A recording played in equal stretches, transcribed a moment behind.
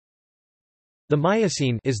The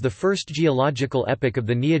Miocene is the first geological epoch of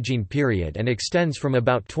the Neogene period and extends from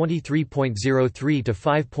about 23.03 to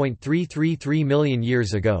 5.333 million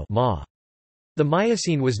years ago. The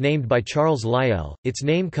Miocene was named by Charles Lyell. Its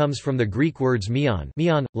name comes from the Greek words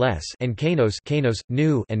mion, less, and kainos,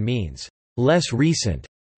 new, and means less recent,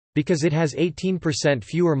 because it has 18%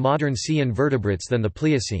 fewer modern sea invertebrates than the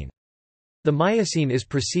Pliocene. The Miocene is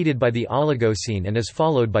preceded by the Oligocene and is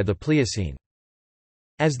followed by the Pliocene.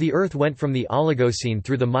 As the Earth went from the Oligocene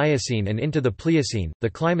through the Miocene and into the Pliocene, the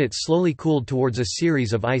climate slowly cooled towards a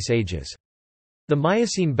series of ice ages. The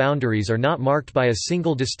Miocene boundaries are not marked by a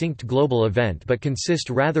single distinct global event but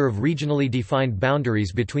consist rather of regionally defined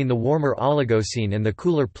boundaries between the warmer Oligocene and the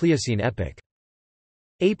cooler Pliocene epoch.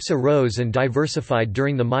 Apes arose and diversified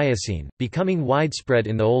during the Miocene, becoming widespread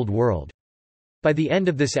in the Old World. By the end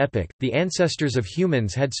of this epoch, the ancestors of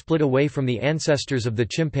humans had split away from the ancestors of the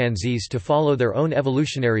chimpanzees to follow their own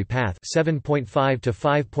evolutionary path 7.5 to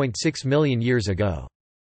 5.6 million years ago.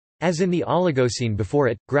 As in the Oligocene before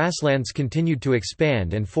it, grasslands continued to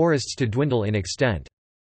expand and forests to dwindle in extent.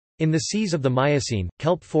 In the seas of the Miocene,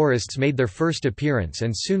 kelp forests made their first appearance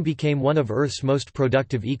and soon became one of Earth's most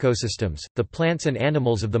productive ecosystems. The plants and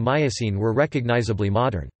animals of the Miocene were recognizably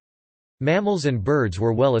modern. Mammals and birds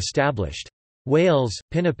were well established. Whales,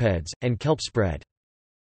 pinnipeds, and kelp spread.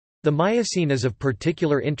 The Miocene is of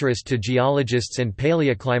particular interest to geologists and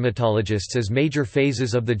paleoclimatologists as major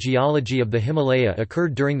phases of the geology of the Himalaya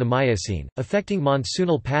occurred during the Miocene, affecting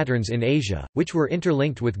monsoonal patterns in Asia, which were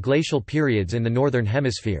interlinked with glacial periods in the Northern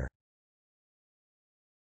Hemisphere.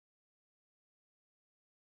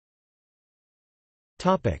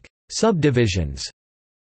 Subdivisions.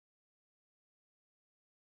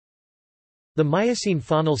 The Miocene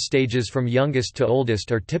faunal stages from youngest to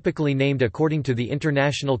oldest are typically named according to the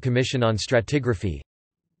International Commission on Stratigraphy.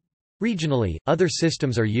 Regionally, other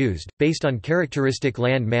systems are used, based on characteristic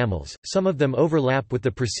land mammals, some of them overlap with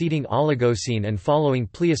the preceding Oligocene and following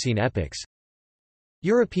Pliocene epochs.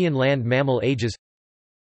 European land mammal ages: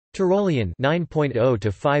 Tyrolean 9.0 to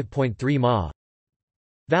 5.3 ma,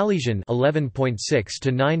 Valesian 11.6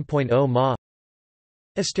 to 9.0 ma,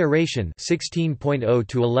 Asteracean 16.0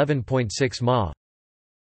 to 11.6 ma,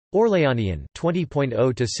 Orleanian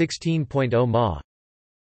 20.0 to 16.0 ma,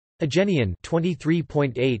 Agenian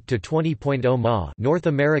 23.8 to 20.0 ma. North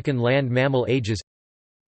American land mammal ages: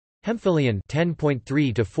 Hemphillian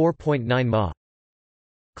 10.3 to 4.9 ma,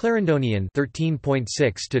 Clarendonian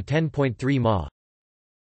 13.6 to 10.3 ma,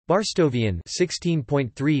 Barstovian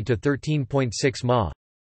 16.3 to 13.6 ma,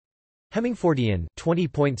 Hemingfordian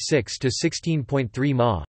 20.6 to 16.3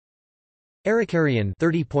 ma, Araucarian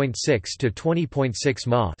 30.6 to 20.6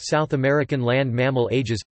 ma. South American land mammal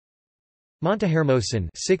ages: Montehermosan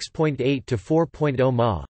 6.8 to 4.0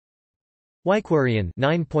 ma, Weiquarian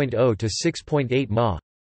 9.0 to 6.8 ma,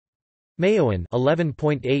 Mayoan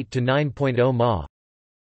 11.8 to 9.0 ma,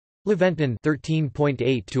 Leventan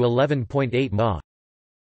 13.8 to 11.8 ma,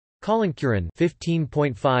 Kalankuran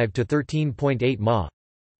 15.5 to 13.8 ma,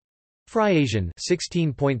 Friasian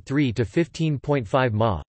 16.3 to 15.5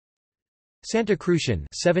 ma, Santa Cruzan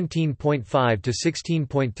 17.5 to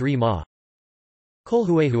 16.3 ma,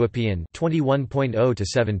 Colhuehuapian 21.0 to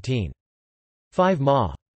 17.5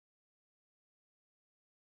 ma.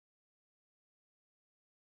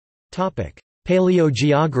 Topic: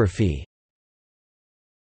 Paleogeography.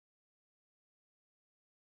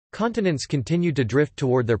 Continents continued to drift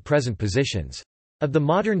toward their present positions. Of the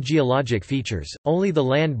modern geologic features, only the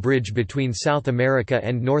land bridge between South America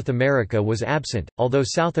and North America was absent, although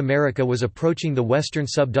South America was approaching the western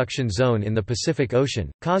subduction zone in the Pacific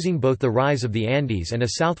Ocean, causing both the rise of the Andes and a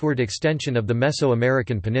southward extension of the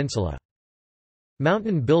Mesoamerican peninsula.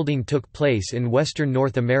 Mountain building took place in western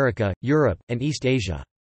North America, Europe, and East Asia.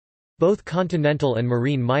 Both continental and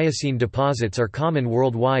marine Miocene deposits are common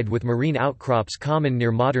worldwide, with marine outcrops common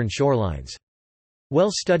near modern shorelines.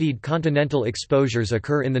 Well-studied continental exposures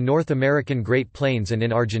occur in the North American Great Plains and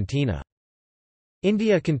in Argentina.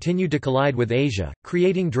 India continued to collide with Asia,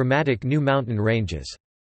 creating dramatic new mountain ranges.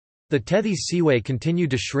 The Tethys Seaway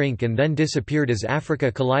continued to shrink and then disappeared as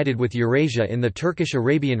Africa collided with Eurasia in the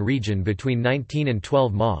Turkish-Arabian region between 19 and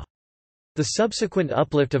 12 Ma. The subsequent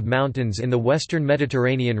uplift of mountains in the western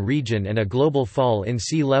Mediterranean region and a global fall in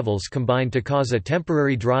sea levels combined to cause a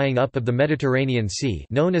temporary drying up of the Mediterranean Sea,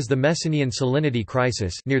 known as the Messinian salinity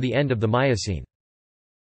crisis, near the end of the Miocene.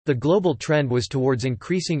 The global trend was towards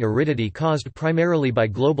increasing aridity caused primarily by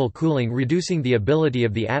global cooling, reducing the ability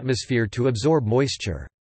of the atmosphere to absorb moisture.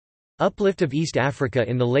 Uplift of East Africa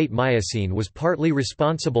in the late Miocene was partly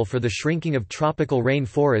responsible for the shrinking of tropical rain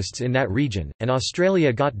forests in that region, and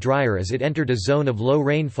Australia got drier as it entered a zone of low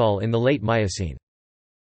rainfall in the late Miocene.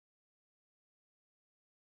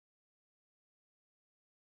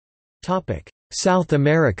 South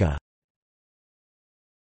America.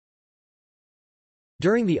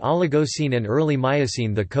 During the Oligocene and early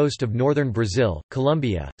Miocene, the coast of northern Brazil,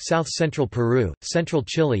 Colombia, south-central Peru, central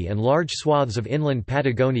Chile and large swaths of inland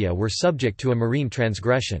Patagonia were subject to a marine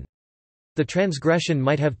transgression. The transgression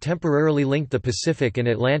might have temporarily linked the Pacific and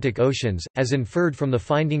Atlantic Oceans, as inferred from the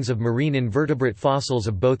findings of marine invertebrate fossils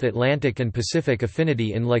of both Atlantic and Pacific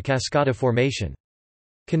affinity in La Cascada Formation.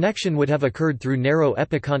 Connection would have occurred through narrow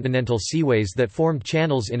epicontinental seaways that formed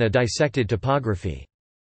channels in a dissected topography.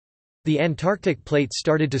 The Antarctic plate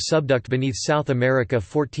started to subduct beneath South America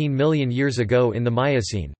 14 million years ago in the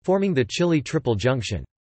Miocene, forming the Chile Triple Junction.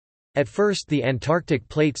 At first the Antarctic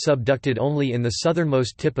plate subducted only in the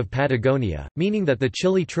southernmost tip of Patagonia, meaning that the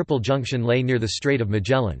Chile Triple Junction lay near the Strait of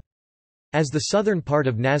Magellan. As the southern part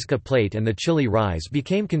of Nazca Plate and the Chile Rise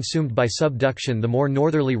became consumed by subduction, the more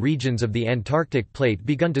northerly regions of the Antarctic plate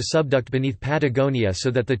begun to subduct beneath Patagonia so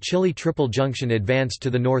that the Chile Triple Junction advanced to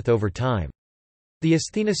the north over time. The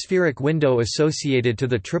asthenospheric window associated to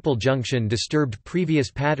the triple junction disturbed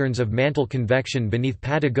previous patterns of mantle convection beneath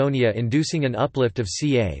Patagonia, inducing an uplift of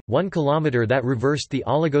ca. 1 km that reversed the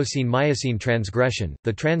Oligocene-Miocene transgression.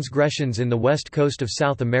 The transgressions in the west coast of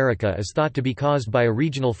South America is thought to be caused by a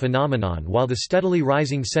regional phenomenon, while the steadily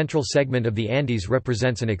rising central segment of the Andes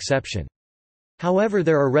represents an exception. However,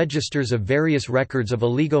 there are registers of various records of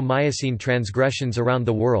Oligo-Miocene transgressions around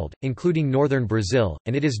the world, including northern Brazil,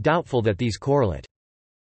 and it is doubtful that these correlate.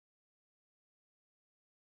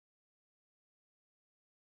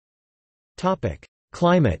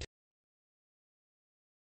 Climate.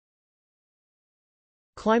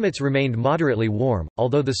 Climates remained moderately warm,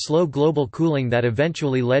 although the slow global cooling that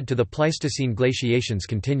eventually led to the Pleistocene glaciations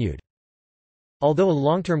continued. Although a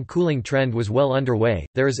long-term cooling trend was well underway,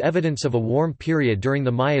 there is evidence of a warm period during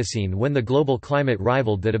the Miocene when the global climate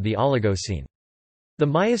rivaled that of the Oligocene. The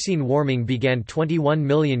Miocene warming began 21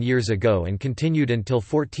 million years ago and continued until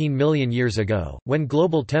 14 million years ago, when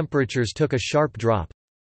global temperatures took a sharp drop.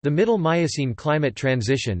 The Middle Miocene climate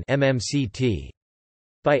transition (MMCT).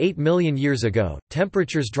 By 8 million years ago,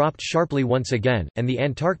 temperatures dropped sharply once again, and the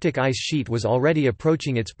Antarctic ice sheet was already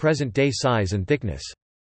approaching its present-day size and thickness.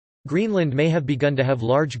 Greenland may have begun to have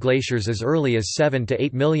large glaciers as early as 7 to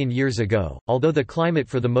 8 million years ago, although the climate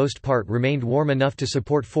for the most part remained warm enough to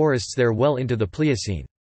support forests there well into the Pliocene.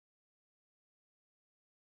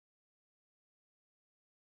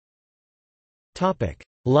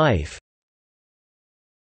 Life.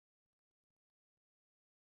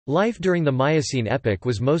 Life during the Miocene epoch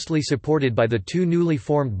was mostly supported by the two newly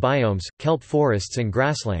formed biomes, kelp forests and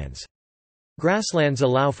grasslands. Grasslands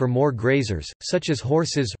allow for more grazers, such as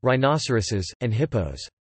horses, rhinoceroses, and hippos.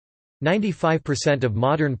 95% of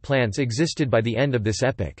modern plants existed by the end of this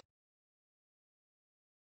epoch.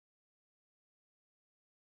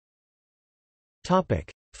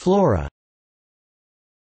 Flora.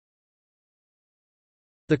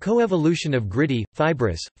 The coevolution of gritty,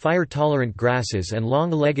 fibrous, fire-tolerant grasses and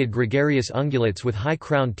long-legged gregarious ungulates with high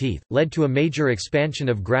crown teeth, led to a major expansion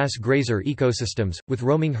of grass grazer ecosystems, with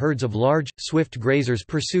roaming herds of large, swift grazers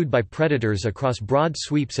pursued by predators across broad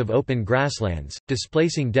sweeps of open grasslands,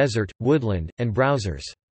 displacing desert, woodland, and browsers.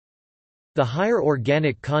 The higher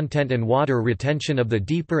organic content and water retention of the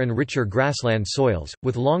deeper and richer grassland soils,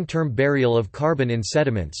 with long-term burial of carbon in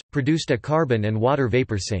sediments, produced a carbon and water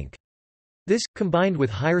vapor sink. This, combined with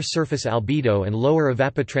higher surface albedo and lower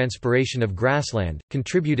evapotranspiration of grassland,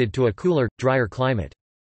 contributed to a cooler, drier climate.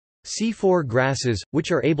 C4 grasses,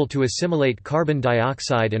 which are able to assimilate carbon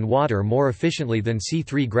dioxide and water more efficiently than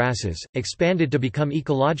C3 grasses, expanded to become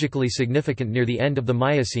ecologically significant near the end of the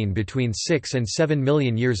Miocene between 6 and 7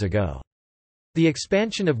 million years ago. The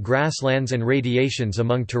expansion of grasslands and radiations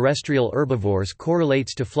among terrestrial herbivores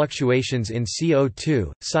correlates to fluctuations in CO2.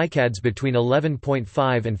 Cycads between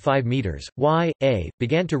 11.5 and 5 meters, y.a.,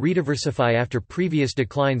 began to rediversify after previous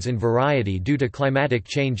declines in variety due to climatic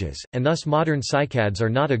changes, and thus modern cycads are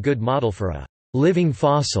not a good model for a living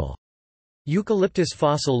fossil. Eucalyptus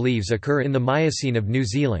fossil leaves occur in the Miocene of New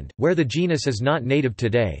Zealand, where the genus is not native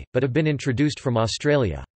today, but have been introduced from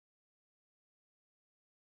Australia.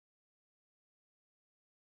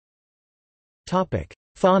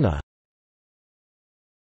 Fauna.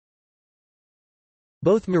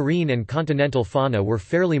 Both marine and continental fauna were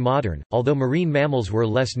fairly modern, although marine mammals were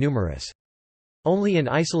less numerous. Only in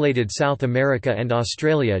isolated South America and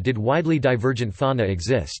Australia did widely divergent fauna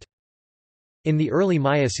exist. In the early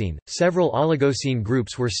Miocene, several Oligocene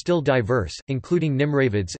groups were still diverse, including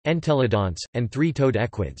nimravids, entelodonts, and three-toed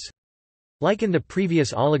equids. Like in the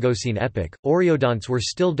previous Oligocene epoch, oreodonts were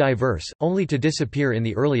still diverse, only to disappear in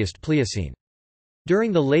the earliest Pliocene.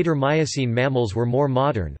 During the later Miocene, mammals were more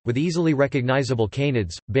modern, with easily recognizable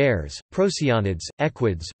canids, bears, procyonids,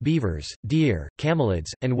 equids, beavers, deer, camelids,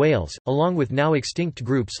 and whales, along with now extinct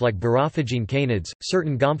groups like borophagine canids,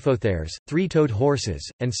 certain gomphotheres, three-toed horses,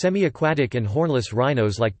 and semi-aquatic and hornless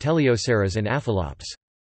rhinos like teleoceras and aphelops.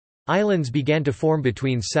 Islands began to form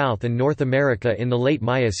between South and North America in the late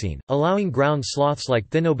Miocene, allowing ground sloths like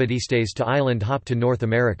Thinobadistes to island hop to North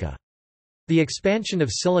America. The expansion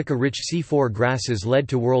of silica-rich C4 grasses led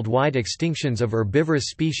to worldwide extinctions of herbivorous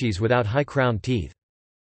species without high-crowned teeth.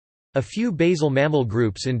 A few basal mammal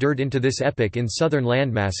groups endured into this epoch in southern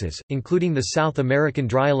landmasses, including the South American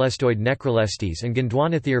Dryolestoid Necrolestes and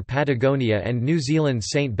Gondwanathere Patagonia and New Zealand's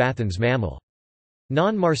St. Bathans mammal.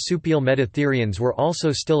 Non-marsupial metatherians were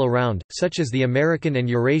also still around, such as the American and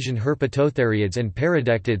Eurasian herpetotheriids and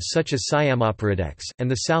paradectids such as Siamopteridex,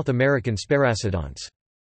 and the South American Sparacidonts.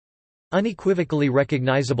 Unequivocally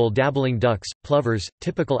recognizable dabbling ducks, plovers,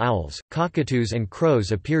 typical owls, cockatoos and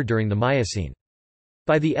crows appeared during the Miocene.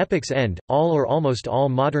 By the epoch's end, all or almost all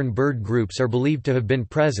modern bird groups are believed to have been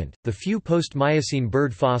present. The few post-Miocene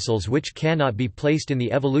bird fossils which cannot be placed in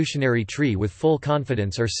the evolutionary tree with full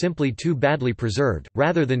confidence are simply too badly preserved,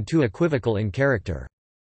 rather than too equivocal in character.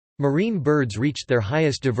 Marine birds reached their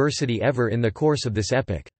highest diversity ever in the course of this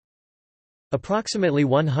epoch. Approximately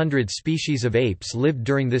 100 species of apes lived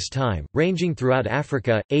during this time, ranging throughout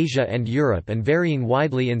Africa, Asia and Europe and varying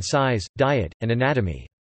widely in size, diet, and anatomy.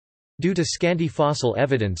 Due to scanty fossil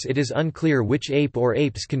evidence, it is unclear which ape or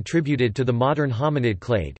apes contributed to the modern hominid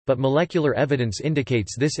clade, but molecular evidence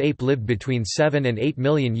indicates this ape lived between 7 and 8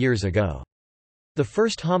 million years ago. The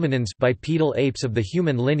first hominins bipedal apes of the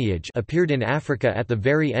human lineage appeared in Africa at the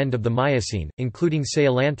very end of the Miocene, including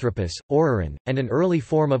Sahelanthropus, Orrorin, and an early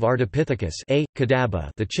form of Ardipithecus A.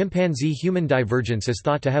 Kadaba. The chimpanzee-human divergence is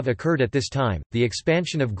thought to have occurred at this time. The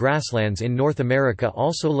expansion of grasslands in North America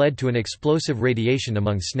also led to an explosive radiation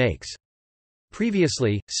among snakes.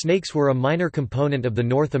 Previously, snakes were a minor component of the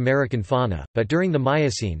North American fauna, but during the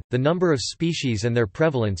Miocene, the number of species and their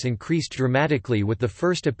prevalence increased dramatically with the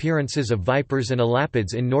first appearances of vipers and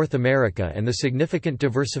elapids in North America and the significant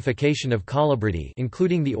diversification of Colubridae,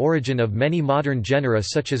 including the origin of many modern genera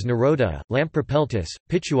such as Neroda, Lampropeltis,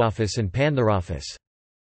 Pichuaphus and Pantherophus.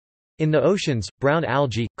 In the oceans, brown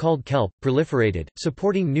algae, called kelp, proliferated,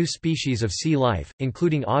 supporting new species of sea life,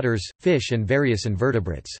 including otters, fish and various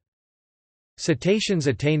invertebrates. Cetaceans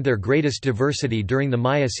attained their greatest diversity during the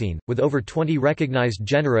Miocene, with over 20 recognized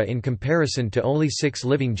genera in comparison to only 6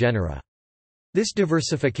 living genera. This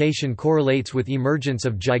diversification correlates with emergence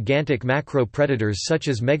of gigantic macro-predators such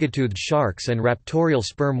as megatoothed sharks and raptorial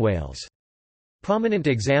sperm whales. Prominent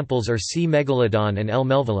examples are C. megalodon and L.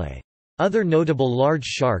 melville. Other notable large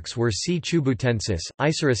sharks were C. chubutensis,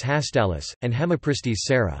 Icerus hastalis, and Hemipristis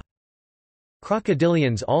sera.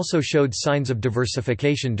 Crocodilians also showed signs of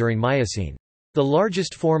diversification during Miocene. The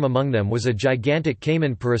largest form among them was a gigantic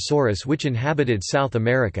caiman Parasaurus which inhabited South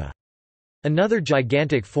America. Another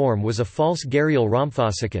gigantic form was a false gharial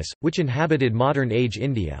Rhamphosicus, which inhabited modern-age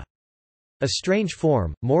India. A strange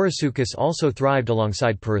form, Morisuchus, also thrived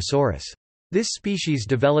alongside Parasaurus. This species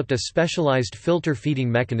developed a specialized filter feeding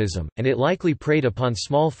mechanism, and it likely preyed upon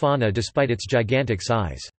small fauna despite its gigantic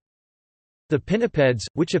size. The pinnipeds,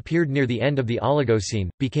 which appeared near the end of the Oligocene,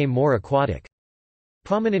 became more aquatic.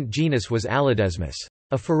 Prominent genus was Allodesmus.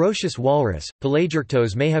 A ferocious walrus,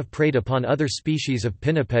 Pelagiarctos may have preyed upon other species of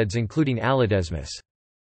pinnipeds including Allodesmus.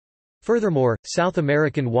 Furthermore, South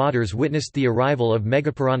American waters witnessed the arrival of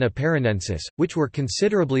Megapiranha paranensis, which were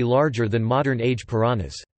considerably larger than modern-age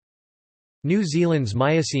piranhas. New Zealand's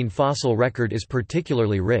Miocene fossil record is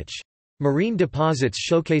particularly rich. Marine deposits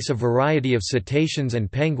showcase a variety of cetaceans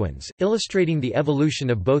and penguins, illustrating the evolution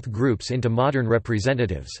of both groups into modern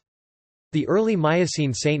representatives. The early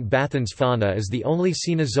Miocene St. Bathans fauna is the only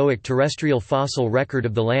Cenozoic terrestrial fossil record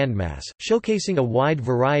of the landmass, showcasing a wide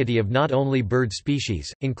variety of not only bird species,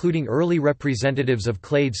 including early representatives of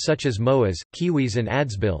clades such as moas, kiwis and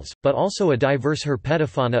adsbills, but also a diverse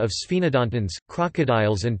herpetofauna of sphenodontids,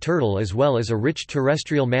 crocodiles and turtle, as well as a rich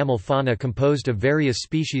terrestrial mammal fauna composed of various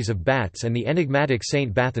species of bats and the enigmatic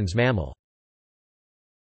St. Bathans mammal.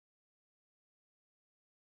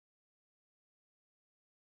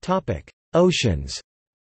 Oceans.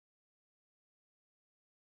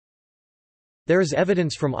 There is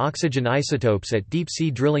evidence from oxygen isotopes at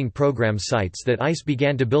deep-sea drilling program sites that ice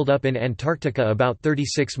began to build up in Antarctica about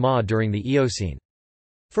 36 Ma during the Eocene.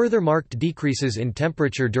 Further marked decreases in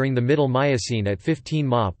temperature during the Middle Miocene at 15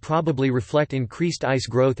 Ma probably reflect increased ice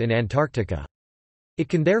growth in Antarctica. It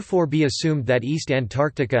can therefore be assumed that East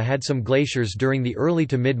Antarctica had some glaciers during the early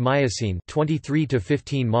to mid-Miocene 23 to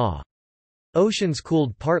 15 Ma. Oceans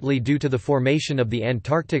cooled partly due to the formation of the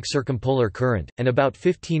Antarctic Circumpolar Current, and about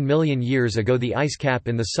 15 million years ago the ice cap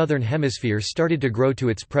in the southern hemisphere started to grow to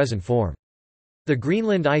its present form. The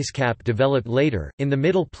Greenland ice cap developed later, in the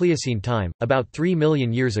Middle Pliocene time, about 3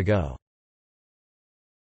 million years ago.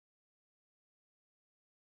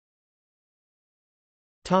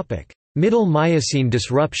 Middle Miocene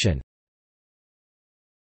disruption.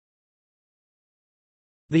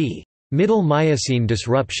 The Middle Miocene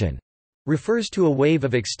disruption refers to a wave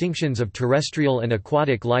of extinctions of terrestrial and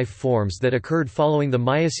aquatic life forms that occurred following the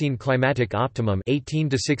Miocene climatic optimum 18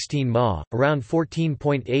 to 16 Ma, around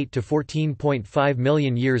 14.8 to 14.5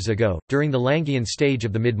 million years ago, during the Langhian stage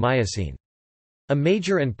of the mid-Miocene. A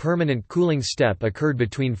major and permanent cooling step occurred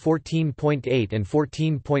between 14.8 and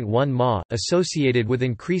 14.1 Ma, associated with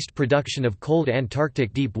increased production of cold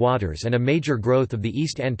Antarctic deep waters and a major growth of the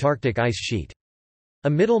East Antarctic ice sheet. A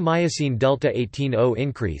Middle Miocene delta 18O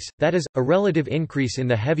increase, that is, a relative increase in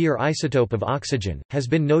the heavier isotope of oxygen, has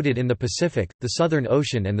been noted in the Pacific, the Southern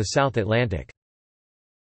Ocean and the South Atlantic.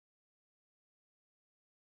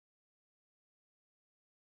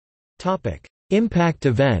 Impact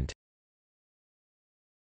event.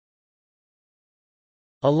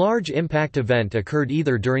 A large impact event occurred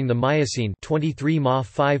either during the Miocene 23 Ma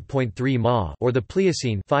 5.3 Ma or the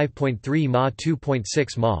Pliocene 5.3 Ma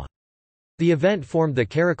 2.6 Ma. The event formed the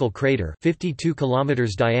Caracal crater, 52 km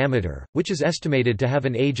diameter, which is estimated to have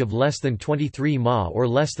an age of less than 23 Ma or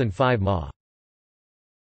less than 5 Ma.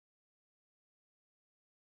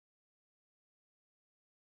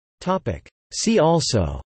 See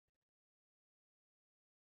also: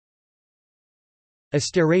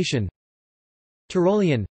 Asteration,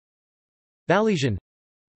 Tyrolean, Valesian,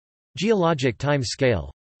 Geologic time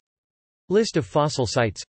scale, List of fossil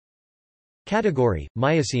sites, Category: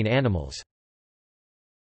 Miocene animals.